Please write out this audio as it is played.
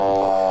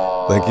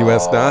Thank you,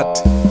 S.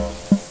 Dot.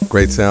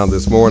 Great sound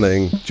this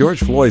morning. George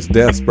Floyd's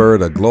death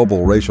spurred a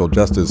global racial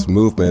justice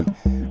movement,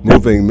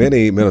 moving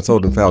many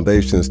Minnesotan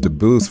foundations to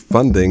boost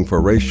funding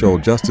for racial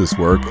justice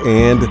work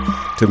and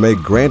to make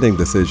granting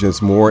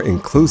decisions more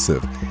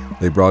inclusive.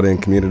 They brought in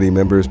community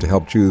members to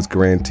help choose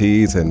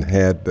grantees and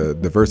had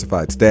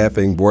diversified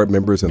staffing, board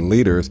members, and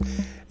leaders.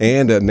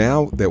 And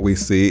now that we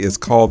see it's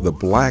called the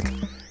Black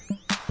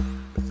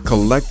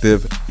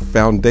Collective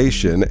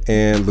Foundation,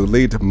 and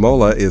Lulit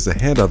Molla is the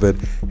head of it.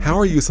 How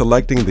are you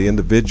selecting the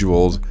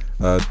individuals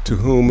to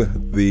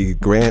whom the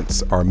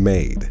grants are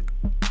made?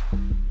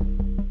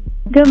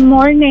 Good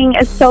morning.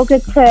 It's so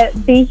good to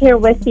be here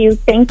with you.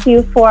 Thank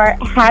you for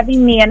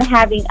having me and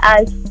having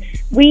us.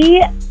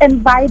 We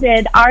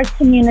invited our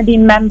community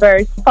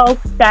members,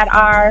 folks that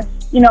are,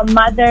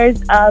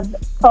 mothers of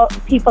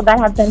people that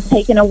have been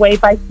taken away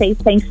by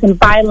state-sanctioned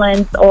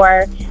violence,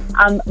 or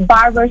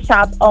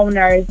barbershop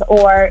owners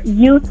or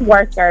youth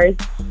workers,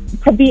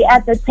 to be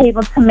at the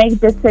table to make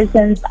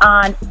decisions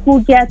on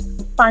who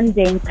gets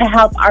funding to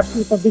help our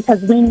people,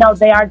 because we know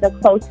they are the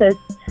closest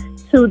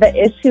to the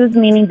issues,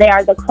 meaning they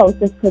are the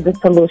closest to the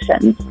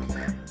solutions.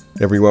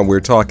 Everyone, we're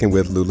talking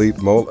with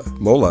Lulit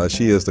Molla.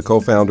 She is the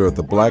co-founder of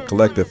the Black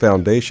Collective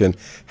Foundation.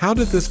 How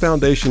did this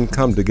foundation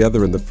come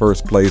together in the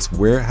first place?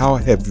 How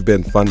have you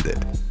been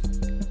funded?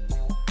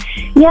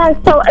 Yeah,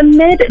 so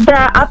amid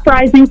the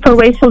uprising for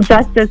racial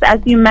justice, as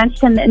you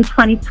mentioned, in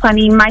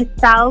 2020,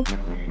 myself,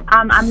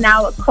 I'm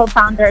now a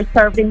co-founder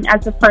serving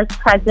as the first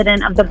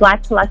president of the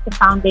Black Collective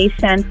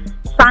Foundation.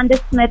 Shonda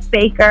Smith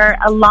Baker,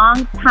 a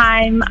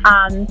long-time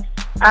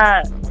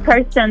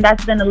person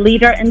that's been a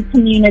leader in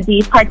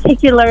community,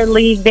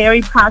 particularly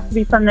very proud to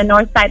be from the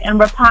North Side, and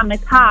Rapa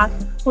Mika,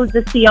 who's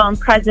the CEO and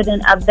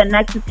president of the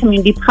Nexus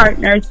Community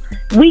Partners.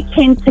 We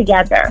came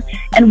together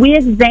and we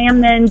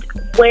examined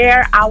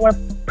where our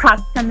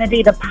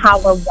proximity to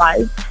power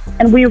was,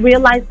 and we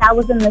realized that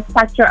was in the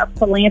sector of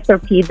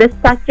philanthropy, this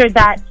sector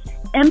that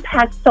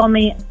impacts so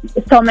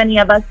many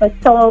of us, but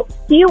so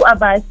few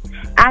of us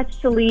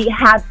actually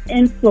have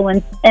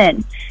influence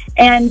in.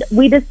 And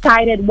we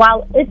decided,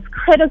 while it's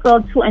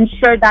critical to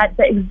ensure that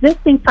the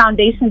existing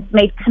foundations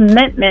made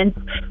commitments,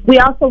 we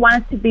also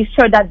wanted to be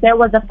sure that there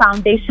was a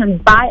foundation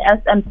by us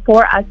and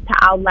for us to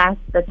outlast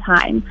the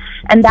time.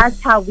 And that's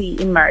how we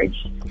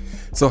emerged.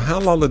 So how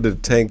long did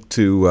it take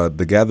to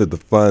gather the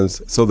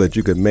funds so that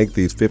you could make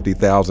these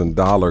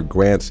 $50,000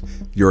 grants,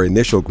 your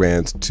initial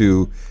grants,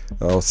 to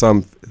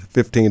some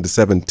 15 to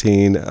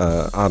 17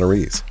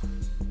 honorees?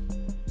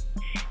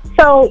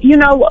 So,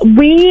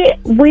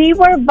 we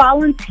were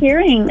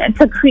volunteering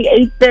to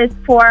create this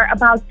for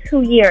about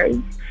 2 years.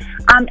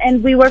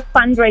 And we were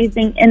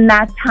fundraising in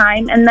that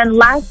time. And then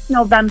last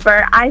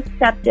November, I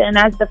stepped in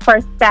as the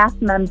first staff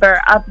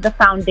member of the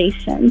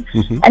foundation.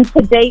 Mm-hmm. And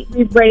to date,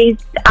 we've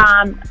raised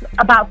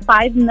about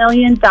 $5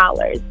 million.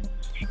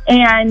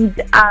 And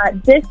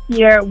this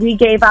year, we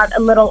gave out a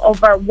little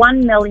over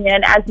 $1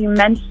 million, as you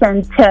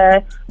mentioned,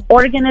 to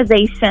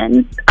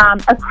organizations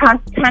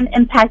across 10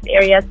 impact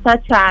areas,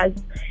 such as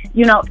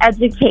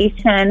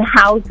education,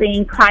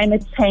 housing,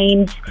 climate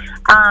change,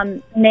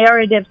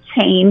 narrative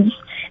change.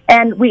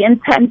 And we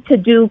intend to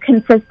do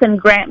consistent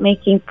grant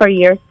making for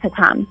years to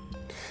come.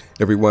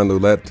 Everyone,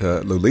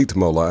 Lulit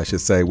Molla, I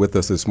should say, with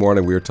us this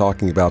morning. We were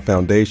talking about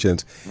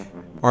foundations.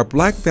 Are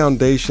Black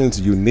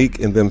foundations unique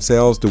in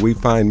themselves? Do we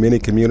find many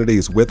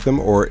communities with them,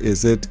 or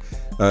is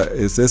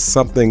this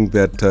something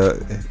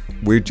that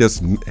we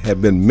just have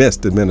been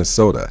missed in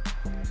Minnesota?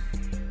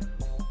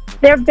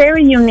 They're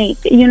very unique.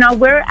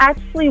 We're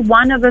actually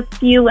one of a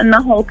few in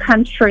the whole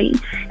country,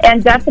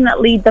 and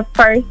definitely the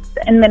first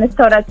in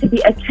Minnesota to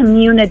be a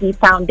community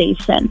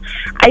foundation.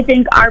 I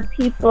think our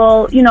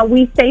people,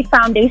 we say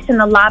foundation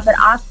a lot, but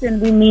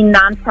often we mean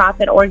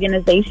nonprofit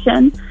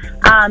organization.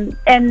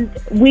 And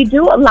we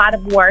do a lot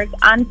of work,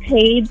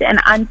 unpaid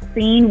and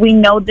unseen. We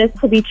know this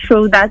to be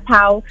true. That's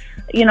how,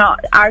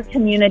 our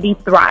community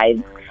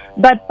thrives.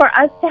 But for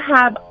us to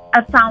have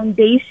a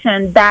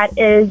foundation that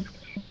is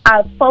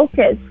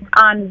focused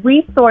on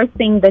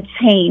resourcing the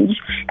change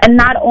and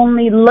not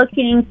only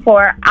looking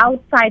for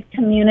outside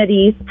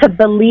communities to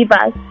believe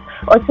us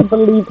or to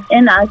believe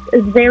in us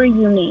is very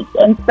unique.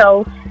 And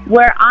so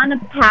we're on a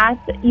path,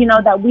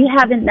 that we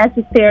haven't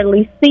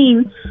necessarily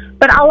seen.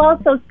 But I'll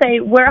also say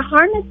we're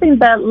harnessing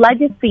the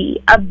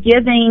legacy of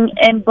giving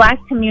in Black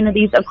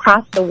communities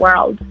across the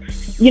world.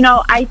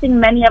 I think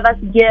many of us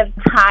give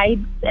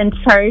tithes in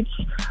church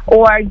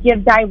or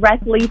give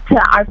directly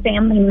to our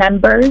family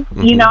members.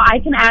 Mm-hmm. I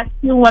can ask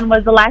you, when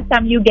was the last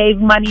time you gave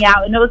money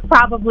out? And it was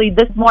probably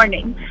this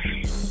morning.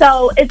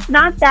 So it's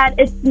not that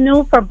it's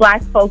new for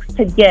Black folks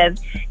to give.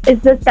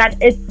 It's just that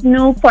it's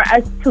new for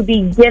us to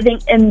be giving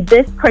in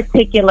this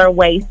particular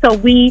way. So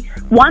we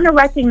want to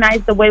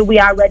recognize the way we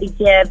already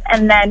give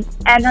and then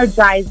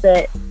energize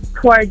it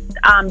towards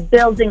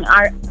building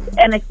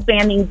and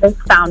expanding this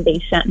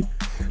foundation.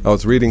 I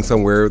was reading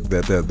somewhere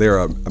that there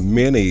are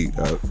many,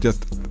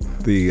 just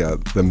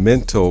the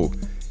mental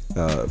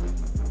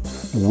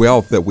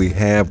wealth that we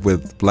have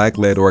with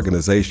Black-led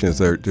organizations.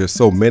 There's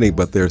so many,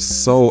 but they're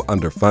so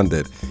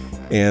underfunded.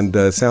 And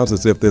it sounds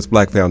as if this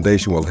Black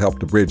Foundation will help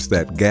to bridge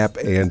that gap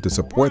and to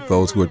support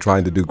those who are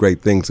trying to do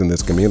great things in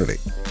this community.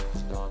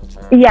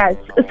 Yes.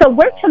 So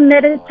we're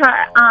committed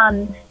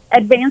to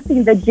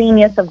advancing the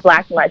genius of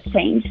Black-led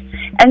change.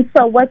 And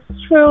so what's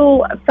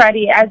true,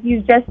 Freddie, as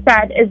you just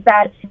said, is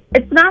that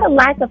it's not a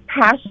lack of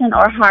passion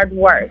or hard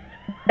work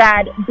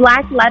that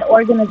Black-led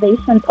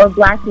organizations or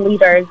Black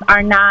leaders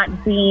are not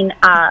being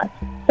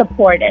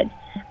supported.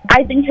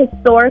 I think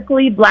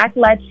historically,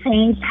 Black-led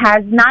change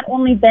has not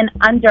only been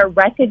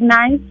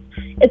under-recognized,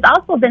 it's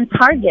also been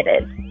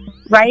targeted,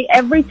 right?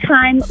 Every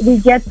time we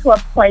get to a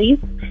place,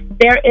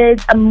 there is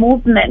a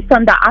movement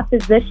from the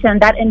opposition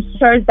that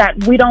ensures that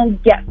we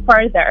don't get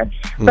further.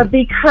 But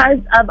because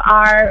of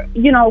our,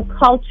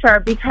 culture,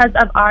 because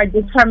of our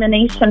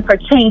determination for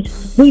change,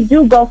 we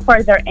do go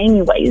further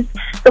anyways.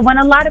 So when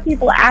a lot of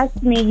people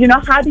ask me,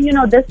 how do you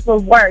know this will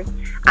work?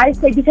 I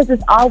say because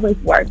it's always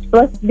worked.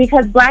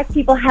 Because Black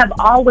people have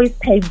always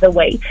paved the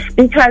way.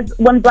 Because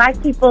when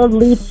Black people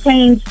lead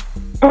change,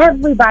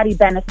 everybody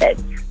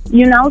benefits.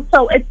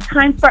 So it's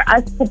time for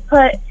us to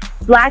put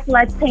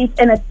Black-led change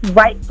in its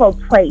rightful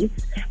place,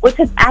 which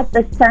is at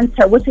the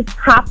center, which is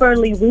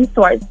properly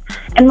resourced.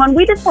 And when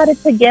we decided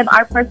to give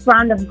our first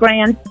round of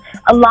grants,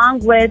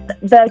 along with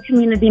the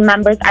community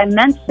members I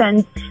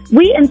mentioned,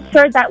 we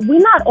ensured that we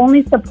not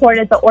only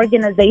supported the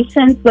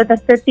organizations with a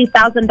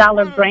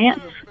 $50,000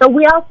 grant, but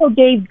we also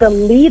gave the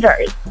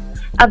leaders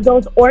of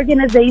those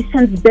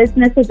organizations,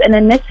 businesses, and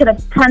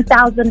initiatives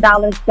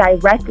 $10,000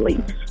 directly.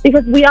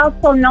 Because we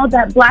also know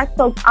that Black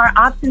folks are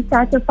often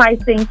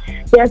sacrificing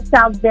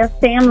themselves, their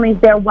families,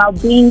 their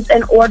well-beings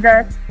in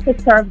order to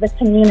serve the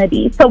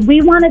community. So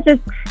we want to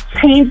just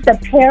change the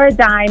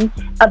paradigm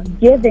of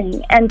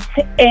giving and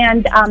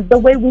the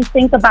way we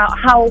think about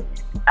how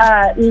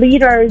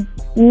leaders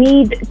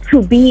need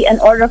to be in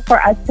order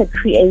for us to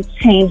create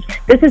change.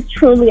 This is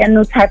truly a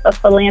new type of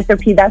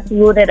philanthropy that's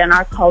rooted in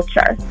our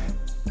culture.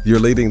 You're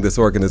leading this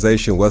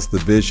organization. What's the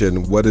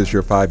vision? What is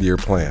your 5-year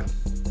plan?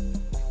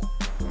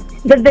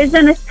 The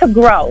vision is to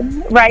grow,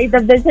 right? The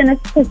vision is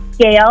to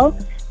scale.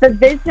 The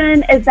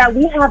vision is that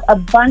we have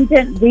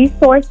abundant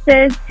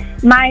resources.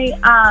 My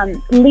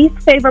least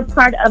favorite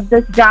part of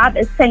this job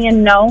is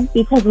saying no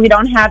because we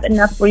don't have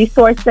enough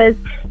resources.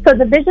 So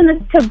the vision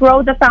is to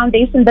grow the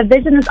foundation. The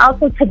vision is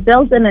also to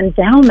build an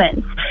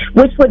endowment,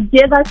 which would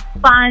give us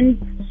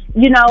funds,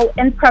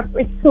 in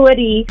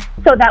perpetuity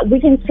so that we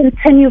can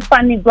continue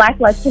funding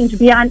Black-led change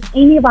beyond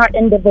any of our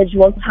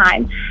individual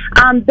time.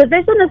 The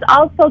vision is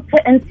also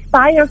to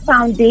inspire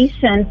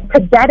foundations to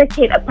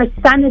dedicate a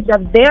percentage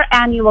of their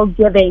annual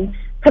giving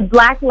to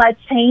Black-led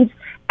change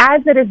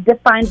as it is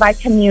defined by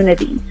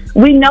community.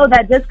 We know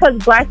that just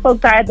because Black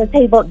folks are at the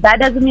table, that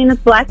doesn't mean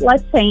it's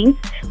Black-led change.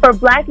 For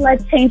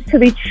Black-led change to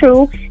be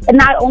true, it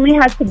not only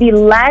has to be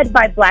led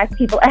by Black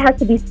people, it has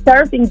to be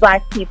serving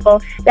Black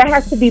people. There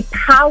has to be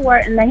power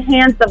in the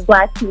hands of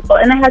Black people,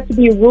 and it has to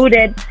be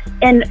rooted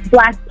in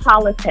Black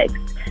politics.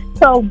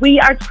 So we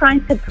are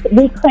trying to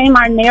reclaim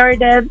our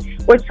narrative.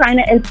 We're trying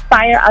to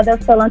inspire other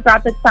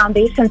philanthropic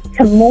foundations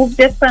to move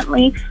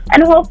differently.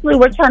 And hopefully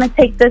we're trying to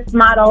take this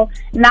model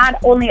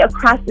not only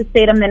across the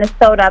state of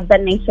Minnesota,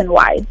 but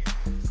nationwide.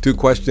 2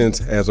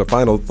 questions as a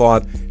final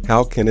thought.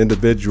 How can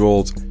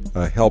individuals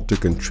help to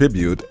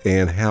contribute,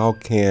 and how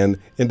can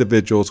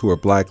individuals who are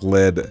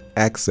Black-led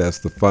access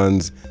the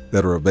funds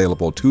that are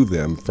available to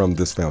them from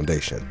this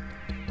foundation?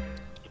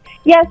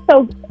 Yes,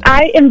 so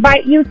I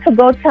invite you to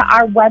go to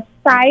our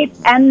website,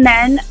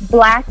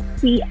 mnblackcf.org.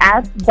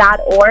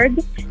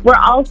 We're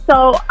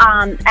also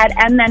at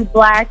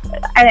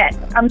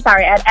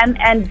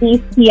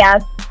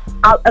MNBCF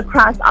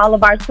across all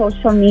of our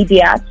social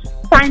media.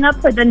 Sign up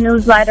for the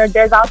newsletter.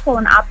 There's also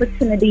an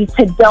opportunity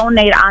to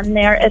donate on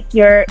there if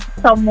you're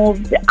so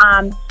moved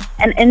and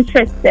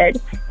interested.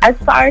 As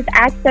far as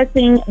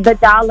accessing the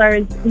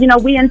dollars,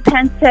 we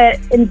intend to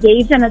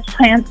engage in a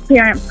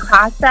transparent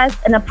process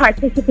and a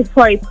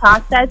participatory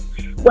process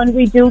when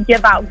we do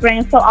give out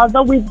grants. So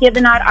although we've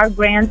given out our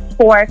grants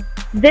for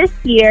this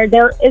year,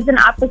 there is an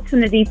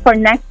opportunity for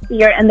next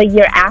year and the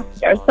year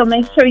after. So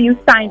make sure you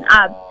sign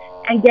up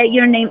and get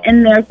your name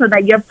in there so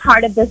that you're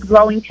part of this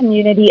growing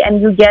community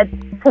and you get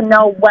to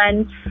know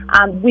when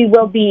we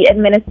will be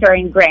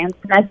administering grants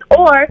next.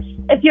 Or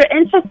if you're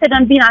interested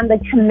in being on the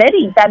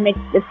committee that makes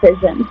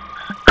decisions.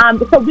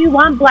 So we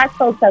want Black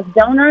folks as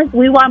donors,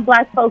 we want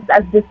Black folks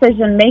as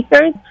decision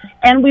makers,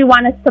 and we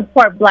want to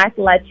support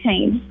Black-led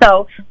change.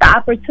 So the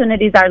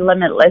opportunities are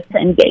limitless to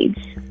engage.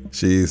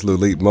 She's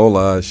Lulit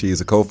Molla.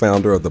 She's a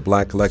co-founder of the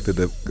Black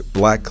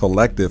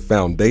Collective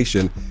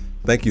Foundation.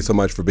 Thank you so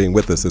much for being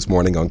with us this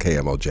morning on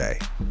KMOJ.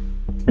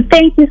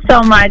 Thank you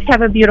so much.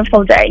 Have a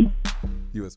beautiful day.